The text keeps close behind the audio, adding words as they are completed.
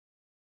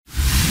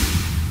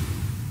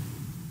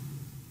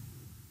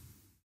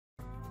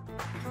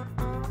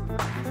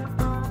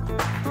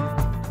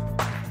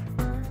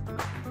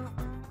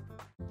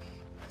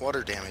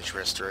Water damage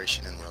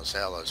restoration in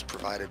Roselle is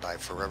provided by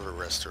Forever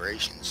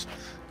Restorations.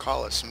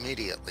 Call us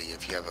immediately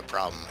if you have a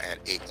problem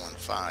at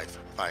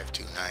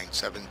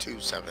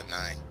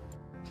 815-529-7279.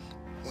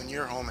 When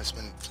your home has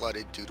been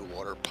flooded due to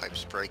water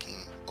pipes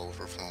breaking,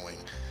 overflowing,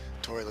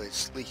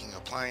 toilets leaking,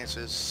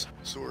 appliances,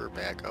 sewer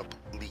backup,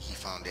 leaky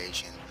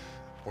foundation,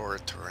 or a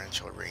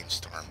torrential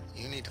rainstorm,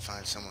 you need to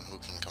find someone who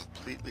can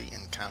completely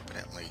and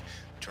competently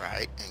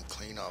dry and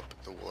clean up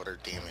the water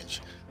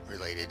damage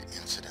related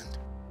incident.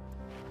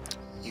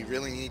 You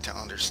really need to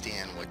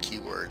understand what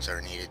keywords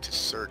are needed to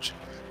search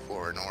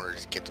for in order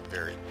to get the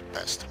very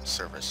best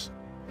service.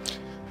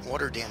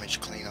 Water damage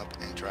cleanup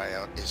and dry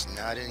out is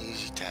not an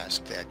easy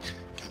task that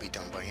can be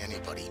done by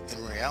anybody.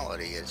 In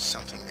reality, it's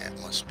something that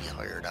must be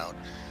hired out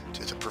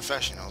to the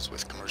professionals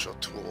with commercial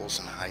tools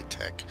and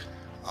high-tech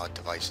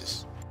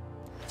devices.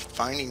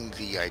 Finding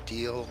the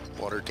ideal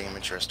water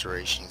damage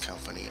restoration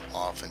company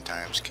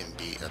oftentimes can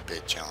be a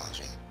bit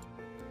challenging.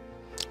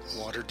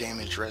 Water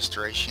damage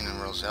restoration in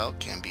Roselle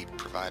can be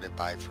provided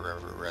by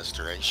Forever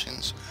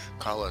Restorations.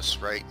 Call us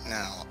right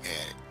now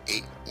at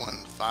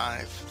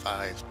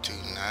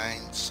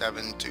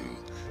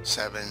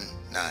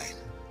 815-529-7279.